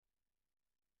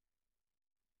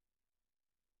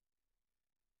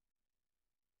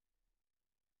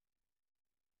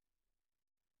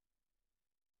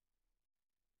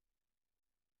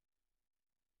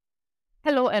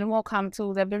Hello and welcome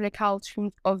to the Biblical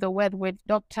Truth of the Word with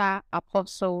Dr.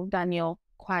 Apostle Daniel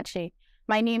Kwache.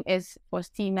 My name is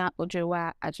Faustina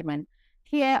Ojewa Ajiman.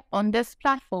 Here on this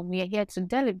platform, we are here to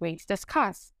deliberate,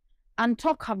 discuss, and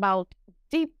talk about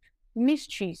deep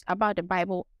mysteries about the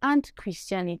Bible and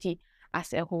Christianity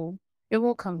as a whole. You're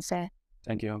welcome, sir.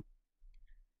 Thank you.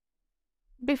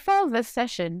 Before this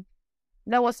session,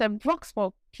 there was a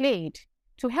Voxpop played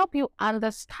to help you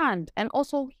understand and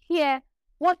also hear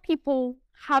what people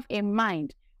have in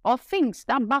mind or things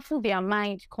that baffle their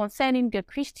mind concerning the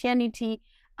Christianity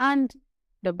and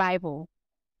the Bible.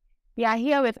 We are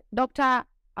here with Dr.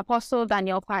 Apostle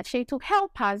Daniel Kwache to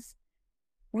help us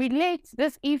relate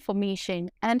this information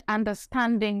and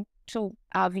understanding to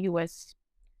our viewers.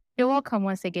 You're welcome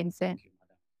once again, sir.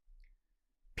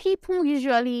 People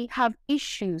usually have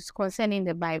issues concerning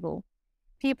the Bible.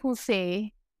 People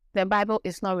say the Bible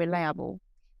is not reliable.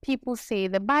 People say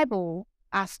the Bible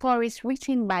are stories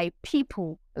written by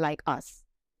people like us.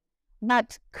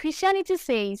 But Christianity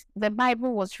says the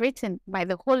Bible was written by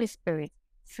the Holy Spirit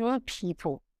through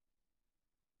people.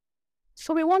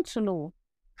 So we want to know,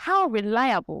 how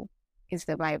reliable is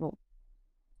the Bible?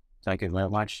 Thank you very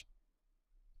much.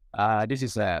 This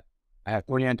is a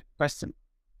brilliant question.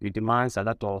 It demands a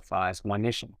lot of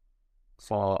explanation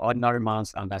for ordinary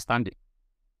man's understanding.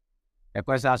 The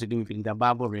question has to do with, is the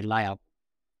Bible reliable?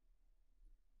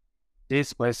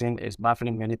 This question is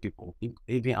baffling many people,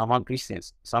 even among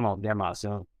Christians. Some of them are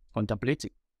still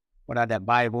contemplating whether the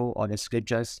Bible or the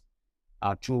scriptures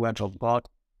are true words of God.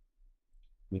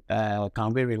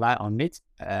 Can we rely on it?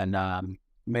 And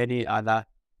many other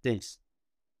things.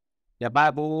 The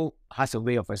Bible has a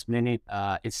way of explaining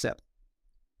itself.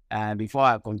 And before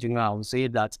I continue, I will say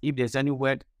that if there's any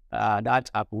word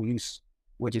that I could use,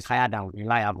 which is higher than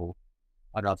reliable,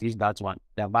 I'd have used that one.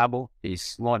 The Bible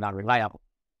is more than reliable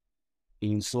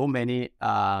in so many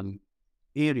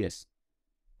areas.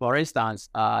 For instance,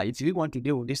 if we want to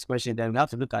deal with this question, then we have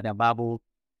to look at the Bible,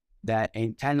 the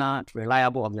internal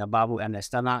reliable of the Bible and the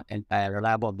external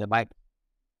reliable of the Bible.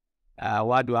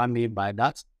 What do I mean by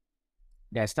that?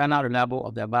 The external reliable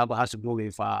of the Bible has to do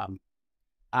with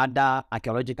other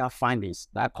archaeological findings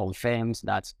that confirms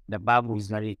that the Bible is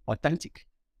very authentic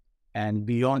and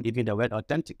beyond even the word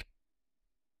authentic.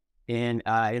 In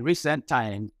recent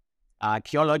time,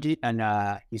 archaeology and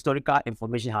historical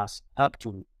information has helped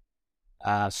to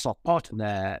support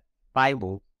the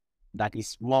Bible that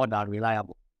is more than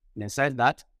reliable. In the sense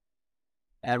that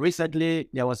recently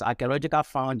there was archaeological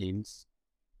findings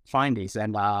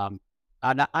and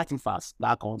other artifacts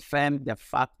that confirm the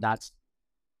fact that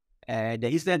the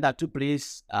incident that took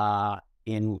place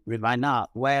in River Nile,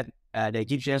 where the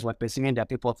Egyptians were pursuing the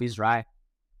people of Israel,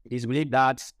 it is believed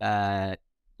that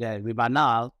the River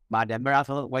Nile, by the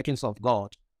miracle workings of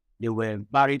God, they were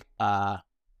buried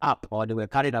up, or they were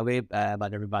carried away by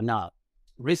the River Nile.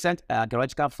 Recent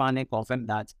archaeological finding confirmed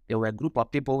that there were a group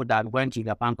of people that went to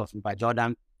the bank of River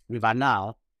Jordan, River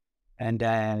Nile, and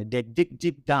they dig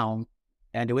deep down,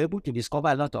 and they were able to discover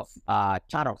a lot of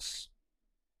chariots.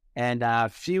 And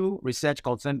few research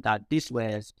confirmed that these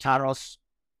were chariots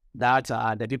that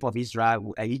the people of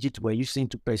Israel, Egypt, were using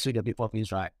to pursue the people of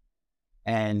Israel.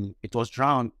 And it was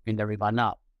drowned in the River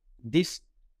Nile. This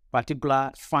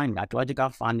particular archaeological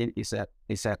finding is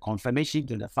a confirmation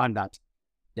to the fact that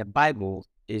the Bible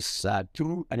is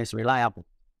true and is reliable.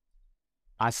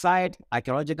 Aside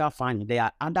archaeological finding, there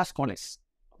are other scholars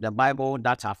of the Bible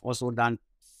that have also done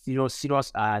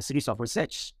series of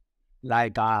research,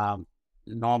 like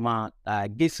Norman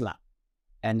Geisler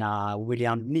and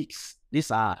William Nix.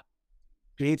 These are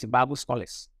great Bible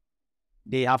scholars.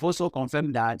 They have also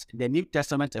confirmed that the New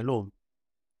Testament alone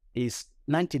is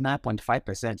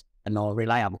 99.5%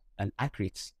 reliable and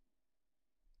accurate.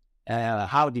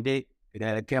 How did they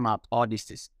came up all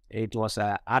this? It was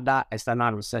other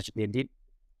external research they did,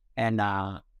 and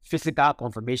physical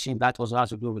confirmation that also has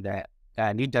to do with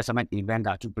the New Testament event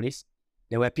that took place.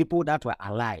 There were people that were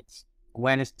alive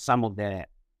when some of the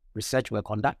research were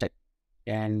conducted,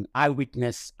 and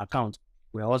eyewitness accounts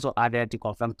were also added to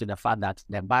confirm to the fact that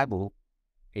the Bible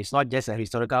is not just a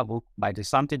historical book, but it is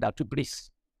something that took place.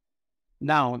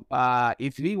 Now,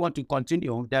 if we want to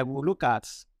continue, then we'll look at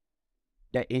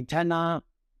the internal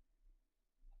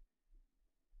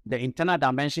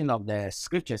dimension of the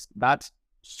scriptures that's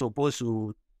supposed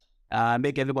to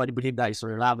make everybody believe that it's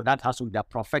reliable. That has to be the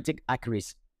prophetic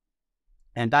accuracy.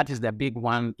 And that is the big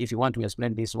one. If you want to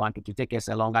explain this one, it will take us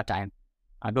a longer time.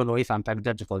 I don't know if I'm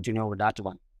permitted to continue with that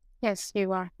one. Yes,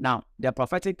 you are. Now, the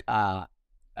prophetic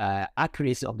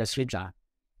accuracy of the scripture,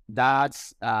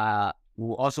 that's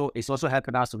is also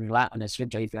helping us to rely on the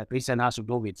scripture. If a Christian, has to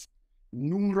do with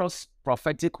numerous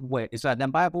prophetic words. So the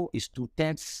Bible is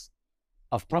 2/3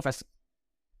 of prophecy.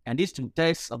 And these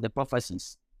 2/3 of the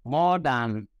prophecies, more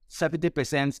than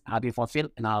 70% have been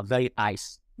fulfilled in our very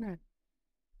eyes.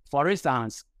 For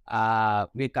instance,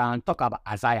 we can talk about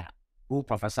Isaiah, who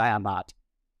prophesied about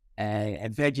a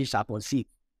virgin shall conceive,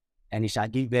 and he shall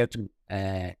give birth to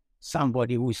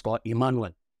somebody who is called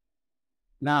Emmanuel.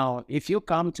 Now, if you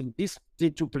come to this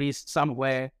to place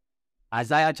somewhere,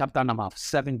 Isaiah chapter number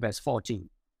 7, verse 14,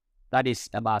 that is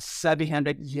about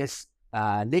 700 years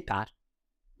later,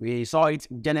 we saw it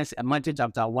in Genesis, Matthew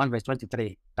chapter 1, verse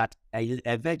 23, that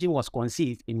a virgin was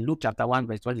conceived in Luke chapter 1,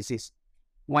 verse 26,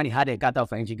 when he had a daughter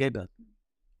of Angel Gabriel.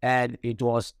 And it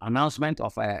was announcement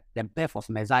of the birth of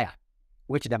Messiah,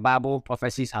 which the Bible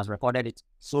prophecies has recorded it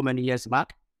so many years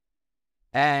back.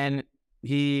 And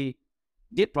he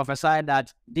did prophesy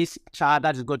that this child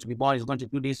that is going to be born is going to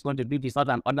do this, not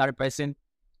an ordinary person.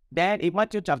 Then in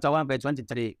Matthew chapter 1, verse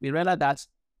 23, we realize that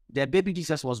the baby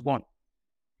Jesus was born.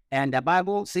 And the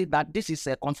Bible says that this is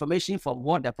a confirmation from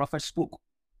what the prophet spoke,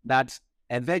 that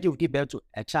a virgin will give birth to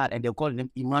a child and they'll call him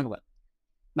Emmanuel.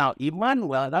 Now,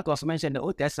 Emmanuel, that was mentioned in the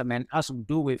Old Testament, has to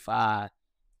do with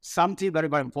something very,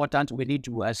 very important we need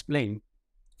to explain.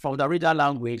 From the original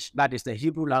language, that is the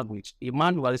Hebrew language,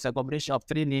 Emmanuel is a combination of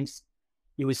three names.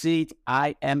 You will see it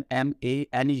I-M-M-A-N-U-E-L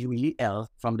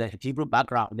from the Hebrew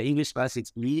background. The English verse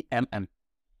is E-M-M.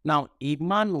 Now,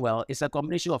 Emmanuel is a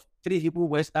combination of three Hebrew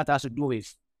words that has to do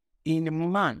with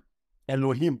in man,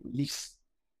 Elohim lives.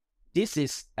 This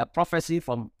is a prophecy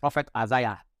from Prophet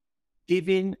Isaiah,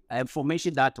 giving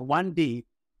information that one day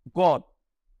God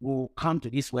will come to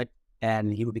this world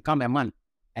and he will become a man,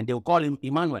 and they will call him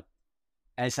Emmanuel.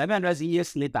 And 700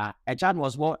 years later, a child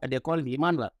was born and they call him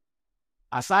Emmanuel.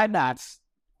 Aside that,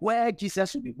 where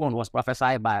Jesus will be born was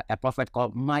prophesied by a prophet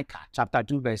called Micah, chapter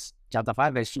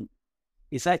 5, verse 2.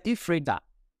 He said, Ephrathah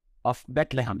of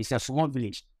Bethlehem is a small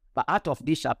village, but out of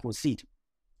this shall proceed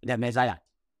the Messiah.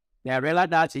 They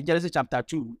realized that in Genesis chapter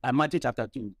 2 and Matthew chapter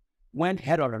 2, when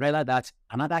Herod realized that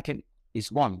another king is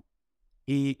born,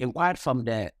 he inquired from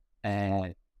the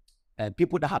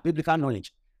people that have biblical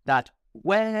knowledge that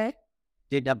where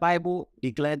did the Bible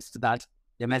declare that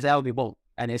the Messiah will be born?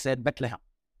 And they said Bethlehem.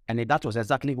 And that was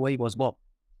exactly where he was born.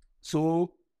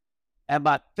 So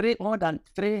about more than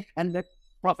 300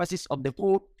 prophecies of the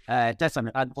Old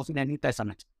Testament and also the New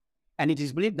Testament. And it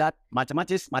is believed that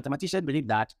mathematicians believe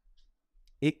that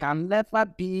it can never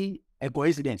be a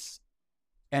coincidence.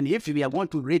 And if we are going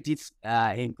to rate it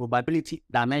in probability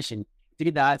dimension, I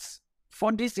think that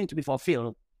for this thing to be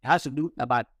fulfilled, it has to do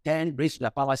about 10 raised to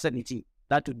the power 17.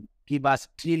 That would give us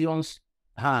trillions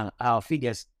of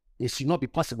figures. It should not be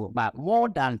possible, but more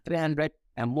than 300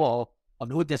 and more of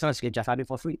the Old Testament scriptures have been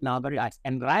fulfilled now very eyes.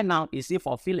 And right now, it's still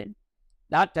fulfilling.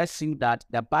 That tells you that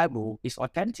the Bible is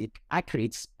authentic,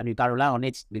 accurate, and you can rely on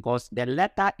it because the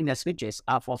letter in the scriptures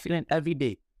are fulfilling every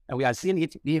day. And we are seeing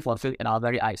it being fulfilled in our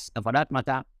very eyes. And for that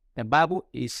matter, the Bible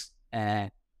is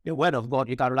the word of God.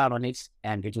 You can rely on it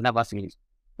and it will never fail.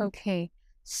 Okay.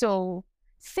 So,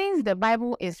 since the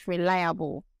Bible is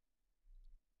reliable,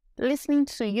 listening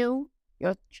to you,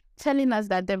 you're telling us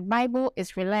that the Bible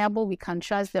is reliable, we can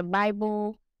trust the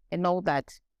Bible and all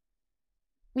that.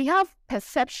 We have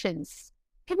perceptions.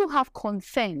 People have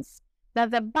concerns that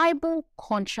the Bible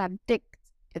contradicts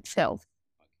itself.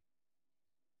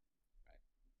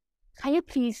 Can you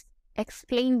please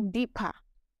explain deeper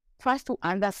for us to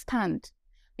understand?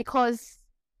 Because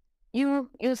you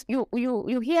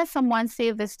hear someone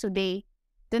say this today,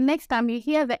 the next time you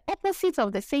hear the opposite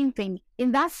of the same thing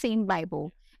in that same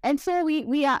Bible. And so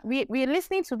we're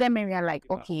listening to them and we are like,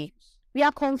 okay, we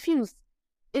are confused.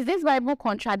 Is this Bible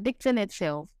contradicting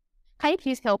itself? Can you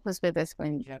please help us with this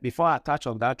one? Yeah, before I touch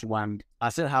on that one, I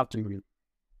still have to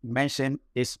mention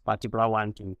this particular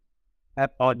one to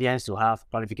help audience to have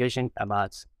clarification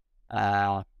about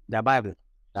the Bible.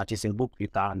 That is a book you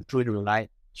can truly rely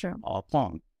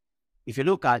upon. If you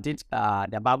look at it,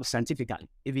 the Bible scientifically,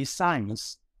 if it's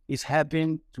science, is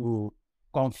helping to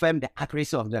confirm the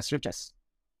accuracy of the scriptures.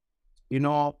 You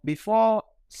know, before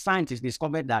scientists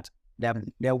discovered that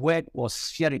the word was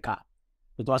spherical,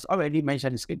 it was already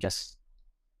mentioned in scriptures.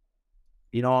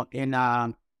 You know, in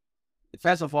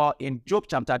first of all, in Job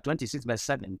chapter 26, verse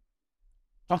 7,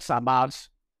 talks about,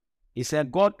 he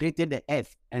said, God created the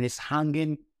earth and it's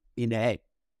hanging in the air.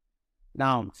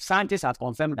 Now, scientists have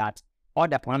confirmed that all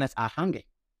the planets are hanging.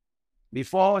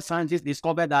 Before scientists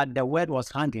discovered that the word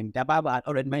was hanging, the Bible had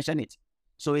already mentioned it.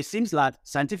 So it seems that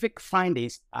scientific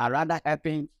findings are rather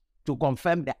helping to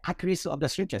confirm the accuracy of the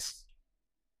scriptures.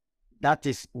 That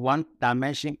is one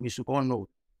dimension we should all know.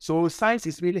 So science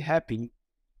is really helping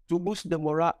to boost the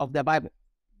morale of the Bible.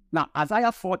 Now,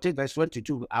 Isaiah 40 verse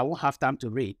 22, I won't have time to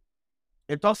read.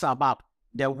 It talks about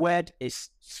the word is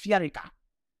spherical.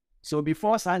 So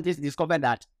before scientists discovered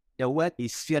that the word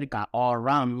is spherical or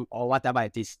round or whatever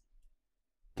it is,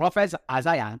 Prophet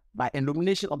Isaiah, by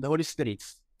illumination of the Holy Spirit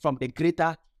from the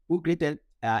Creator who created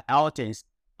all things,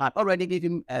 had already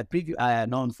given a preview,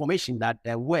 information that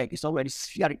the word is already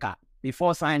spherical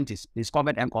before scientists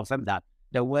discovered and confirmed that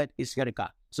the word is spherical.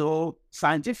 So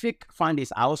scientific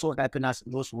findings are also helping us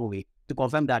in those ways to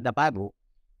confirm that the Bible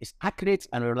is accurate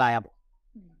and reliable.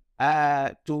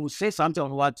 To say something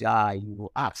on what you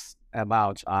asked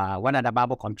about whether the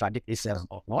Bible contradicts itself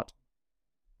or not,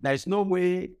 there is no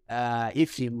way,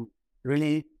 if you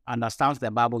really understand the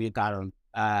Bible, you can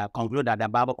conclude that the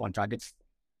Bible contradicts.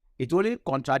 It only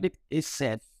contradicts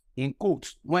itself in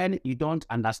quotes when you don't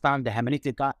understand the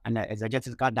hermeneutical and the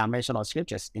exegetical dimension of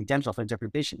scriptures in terms of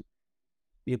interpretation.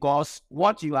 Because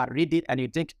what you are reading and you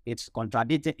think it's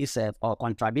contradicting itself or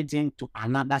contradicting to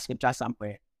another scripture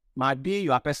somewhere might be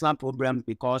your personal problem,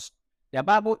 because the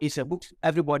Bible is a book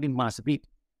everybody must read.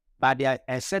 But there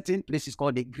are certain places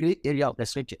called the gray area of the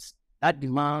scriptures that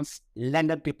demands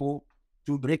learned people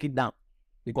to break it down,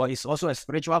 because it's also a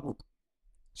spiritual book.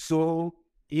 So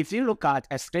if you look at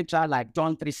a scripture like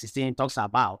John 3:16 talks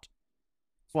about,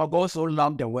 for God so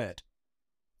loved the world.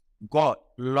 God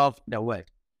loved the world.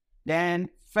 Then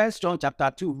 1 John chapter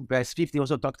 2 verse 50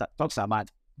 also talks about,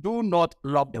 do not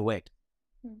love the world.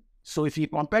 So if you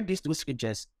compare these two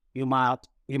scriptures, you might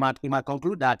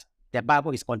conclude that the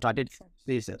Bible is contradicting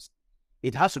itself.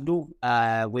 It has to do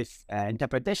with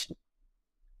interpretation.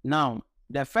 Now,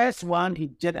 the first one,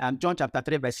 John chapter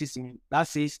 3 verse 16, that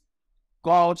says,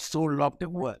 God so loved the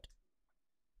world.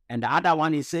 And the other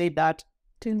one is saying that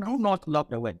do not love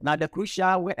the world. Now, the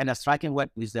crucial word and the striking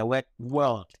word is the word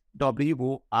world,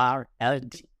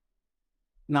 W-O-R-L-D.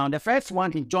 Now, the first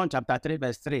one in John chapter 3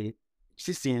 verse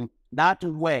 16, that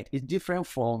word is different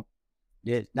from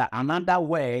the another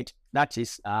word that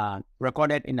is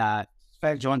recorded in 1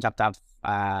 John chapter,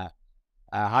 how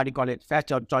do you call it? 1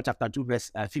 John chapter 2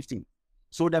 verse 15.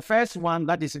 So the first one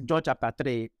that is in John chapter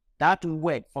 3, that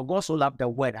word, for God so loved the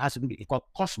world, has to be called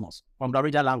cosmos from the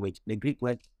original language, the Greek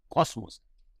word cosmos.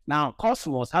 Now,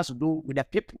 cosmos has to do with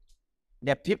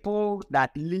the people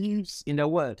that lives in the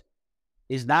world.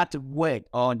 Is that word,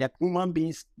 or the human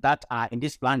beings that are in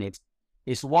this planet,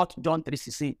 is what John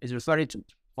 3:16 is referring to.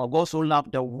 For God so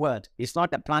loved the world. It's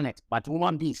not the planet, but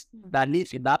human beings that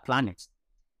live in that planet.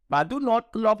 But do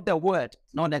not love the word,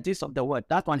 nor the things of the word.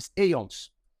 That one is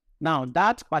aeons. Now,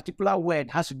 that particular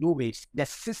word has to do with the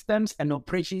systems and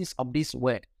operations of this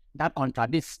word that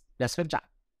contradicts the scripture.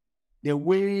 The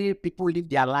way people live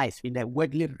their lives in the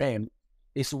worldly realm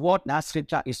is what that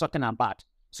scripture is talking about.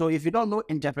 So if you don't know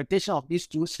interpretation of these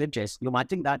two scriptures, you might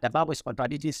think that the Bible is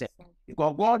contradicting itself.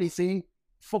 Because God is saying,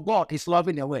 for God is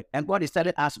loving the word, and God is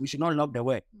telling us we should not love the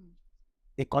word.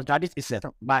 It contradicts itself,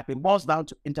 but it boils down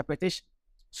to interpretation.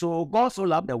 So God so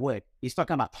loved the word. He's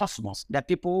talking about cosmos, the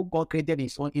people God created in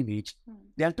his own image.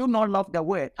 They do not love the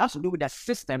word. It has to do with the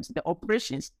systems, the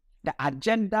operations, the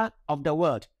agenda of the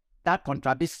world that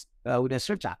contradicts with the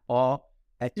scripture, or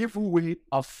an evil way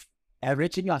of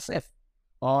enriching yourself,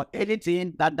 or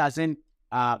anything that doesn't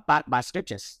back by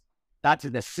scriptures. That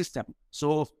is the system.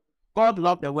 So God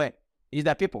loved the word. Is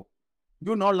the people.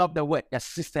 Do not love the word, the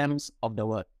systems of the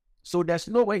word. So there's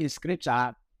no way in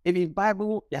scripture, if in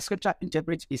Bible, the scripture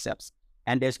interprets itself.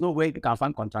 And there's no way you can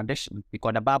find contradiction,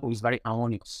 because the Bible is very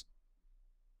harmonious.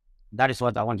 That is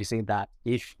what I want to say, that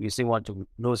if you still want to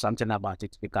know something about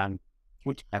it, you can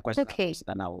put a question. Okay.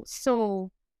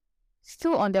 So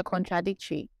still on the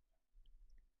contradictory,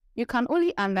 you can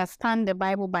only understand the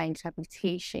Bible by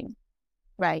interpretation,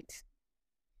 right?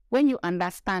 When you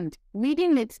understand,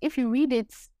 reading it, if you read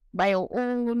it by your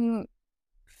own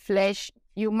flesh,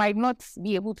 you might not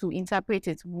be able to interpret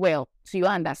it well to your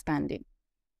understanding.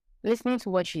 Listening to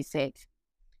what she said.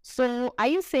 So are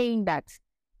you saying that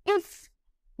if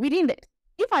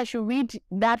I should read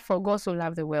that for God so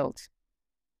loved the world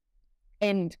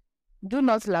and do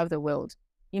not love the world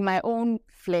in my own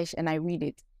flesh, and I read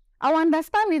it, I'll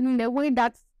understand it in the way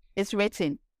that it's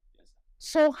written.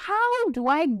 So how do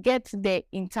I get the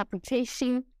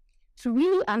interpretation to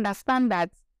really understand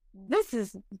that this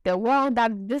is the world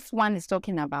that this one is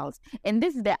talking about, and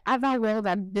this is the other world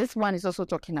that this one is also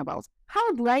talking about?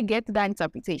 How do I get that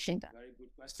interpretation? Very good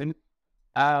question.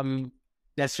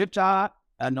 The scripture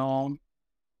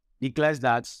declares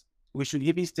that we should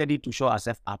even study to show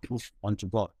ourselves approved unto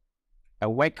God. A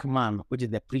workman, which is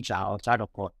the preacher or child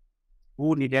of God,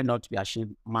 who needed not to be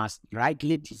ashamed, must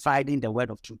rightly dividing the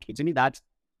word of truth. It's mean that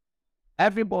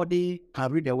Everybody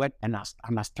can read the word and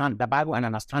understand the Bible and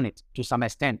understand it to some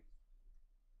extent.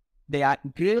 There are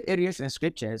gray areas in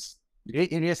scriptures. Gray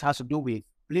areas has to do with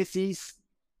places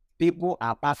people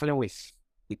are battling with,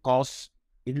 because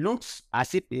it looks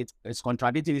as if it's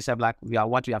contradicting itself, like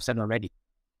what we have said already.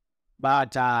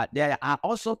 But there are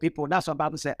also people, that's what the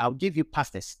Bible says, I'll give you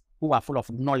pastors who are full of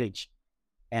knowledge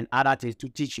and other things to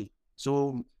teach you.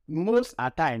 So most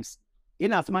at times,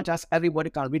 in as much as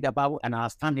everybody can read the Bible and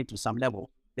understand it to some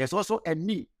level, there's also a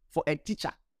need for a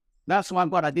teacher. That's why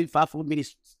God has given fivefold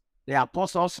ministries. They are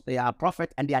apostles, they are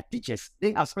prophets, and they are teachers.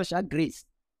 They have special grace,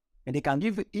 and they can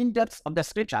give you in-depth of the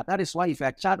scripture. That is why if you're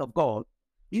a child of God,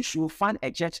 you should find a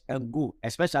church and go,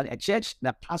 especially a church,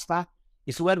 the pastor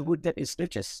is well rooted in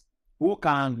scriptures, who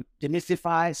can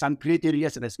demystify some great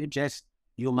areas in the scriptures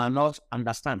you might not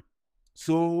understand.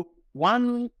 So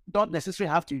one don't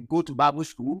necessarily have to go to Bible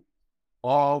school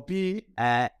or be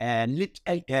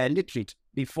literate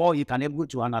before you can able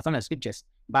to understand the scriptures.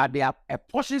 But there are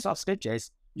portions of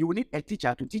scriptures you will need a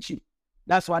teacher to teach you.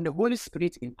 That's why the Holy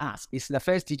Spirit in us is the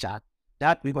first teacher,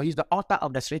 that because he's the author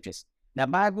of the scriptures. The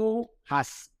Bible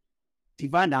has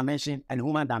divine dimension and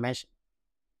human dimension.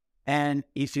 And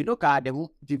if you look at the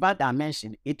divine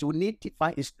dimension, it will need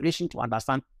divine inspiration to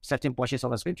understand certain portions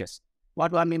of the scriptures.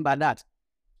 What do I mean by that?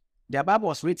 The Bible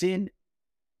was written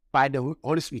by the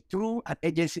Holy Spirit through an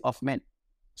agency of men.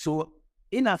 So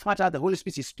in as much as the Holy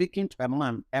Spirit is speaking to a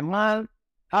man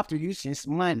have to use his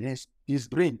mind, his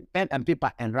brain, pen and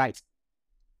paper, and write.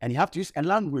 And you have to use a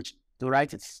language to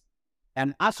write it.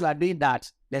 And as you are doing that,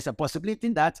 there's a possibility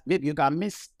that maybe you can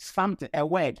miss something, a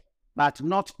word, but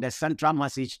not the central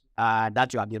message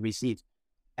that you have received.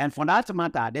 And for that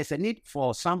matter, there's a need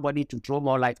for somebody to throw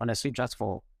more light on the scriptures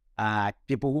for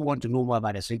people who want to know more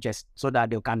about the scriptures, so that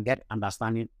they can get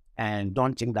understanding and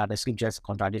don't think that the scriptures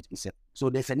contradict itself. So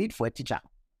there's a need for a teacher.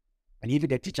 And even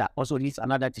the teacher also needs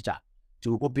another teacher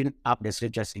to open up the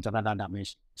scriptures into another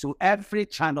dimension. So every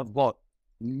child of God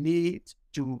needs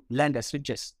to learn the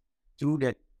scriptures through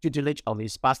the tutelage of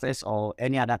his pastors or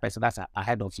any other person that's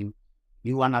ahead of you.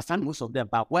 You understand most of them,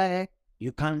 but where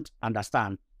you can't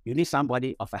understand, you need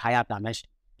somebody of a higher dimension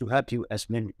to help you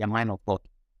explain the mind of God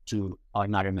to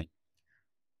ordinary men.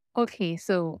 Okay,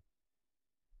 so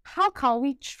how can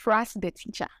we trust the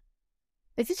teacher?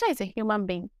 The teacher is a human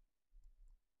being.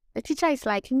 The teacher is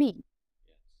like me.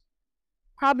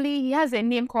 Probably he has a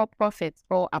name called prophet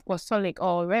or apostolic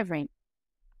or reverend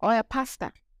or a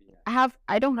pastor.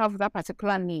 I don't have that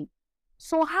particular name.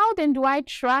 So how then do I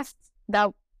trust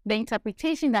that the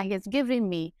interpretation that he has given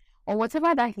me or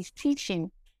whatever that he's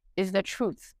teaching is the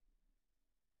truth?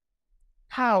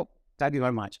 How? Thank you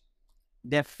very much.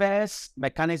 The first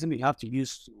mechanism you have to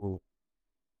use to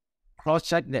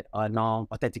cross-check the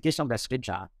authentication of the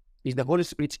scripture is the Holy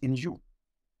Spirit in you.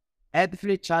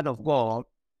 Every child of God,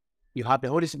 you have the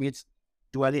Holy Spirit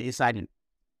dwelling inside him.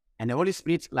 And the Holy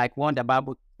Spirit, like what the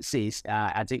Bible says,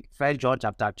 I think 1 John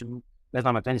chapter 2, verse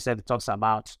number 27 talks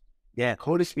about the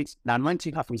Holy Spirit, the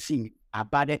anointing you have received,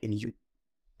 abided in you.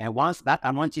 And once that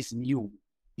anointing is in you,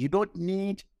 you don't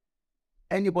need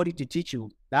anybody to teach you.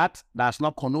 That does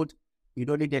not connote you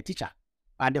don't need a teacher.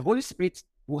 And the Holy Spirit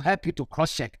will help you to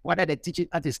cross-check whether the teaching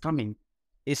that is coming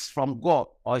is from God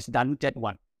or is the diluted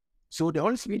one. So the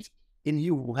Holy Spirit in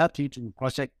you will help you to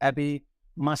cross-check every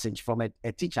message from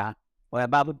a teacher or a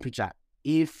Bible preacher,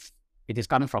 if it is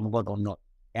coming from God or not.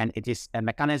 And it is a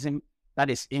mechanism that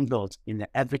is inbuilt in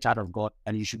every child of God,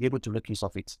 and you should be able to make use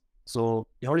of it. So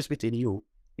the Holy Spirit in you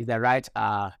is the right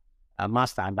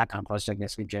master, and that can cross-check the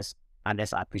scriptures and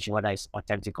let's appreciate whether it's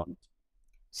authentic or not.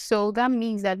 So that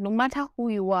means that no matter who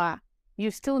you are, you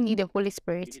still need the Holy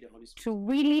Spirit to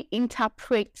really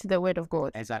interpret the word of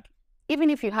God. Exactly. Even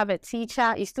if you have a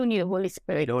teacher, you still need the Holy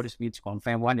Spirit. The Holy Spirit to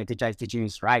confirm when the teacher is teaching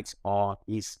is right or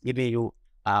is giving you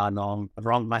a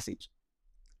wrong message.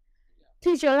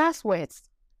 Please, your last words.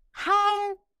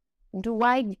 How do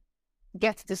I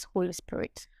get this Holy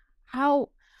Spirit? What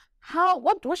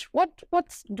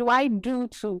do I do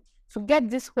to get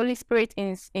this Holy Spirit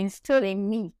instilled in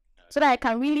me so that I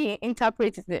can really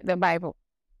interpret the Bible?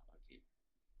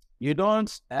 You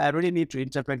don't really need to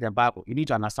interpret the Bible. You need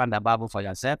to understand the Bible for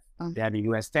yourself. Then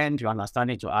you extend your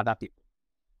understanding to other people.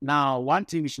 Now, one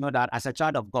thing you should know that as a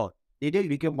child of God, the day you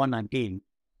became born again,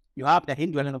 you have the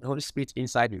indwelling of the Holy Spirit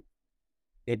inside you.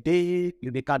 The day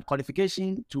you become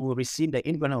qualification to receive the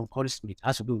indwelling of the Holy Spirit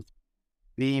has to do with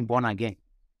being born again.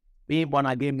 Being born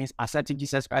again means accepting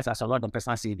Jesus Christ as a Lord and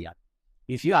personal Savior.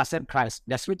 If you accept Christ,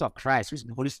 the Spirit of Christ, which is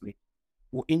the Holy Spirit,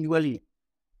 will indwell you.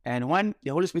 And when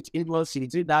the Holy Spirit indwells you,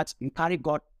 do that, you carry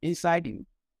God inside you.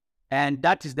 And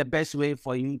that is the best way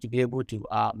for you to be able to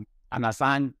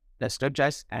understand the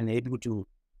scriptures and able to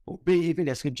obey even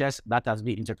the scriptures that has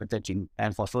been interpreted in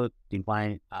and fulfill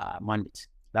divine mandate.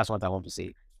 That's what I want to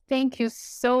say. Thank you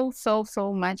so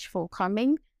much for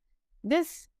coming.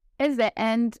 This is the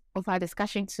end of our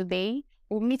discussion today.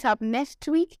 We'll meet up next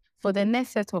week for the next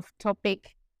set of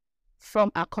topic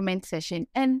from our comment session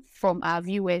and from our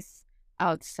viewers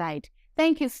outside.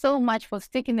 Thank you so much for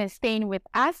sticking and staying with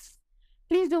us.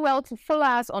 Please do well to follow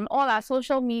us on all our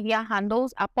social media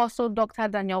handles, Apostle Dr.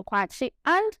 Daniel Kwakye,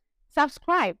 and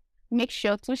subscribe. Make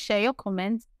sure to share your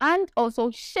comments and also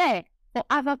share for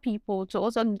other people to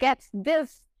also get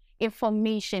this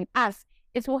information, as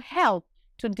it will help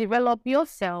to develop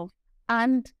yourself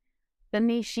and the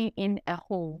nation in a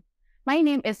whole. My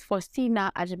name is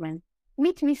Faustina Agyemang.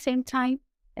 Meet me same time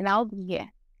and I'll be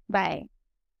here. Bye.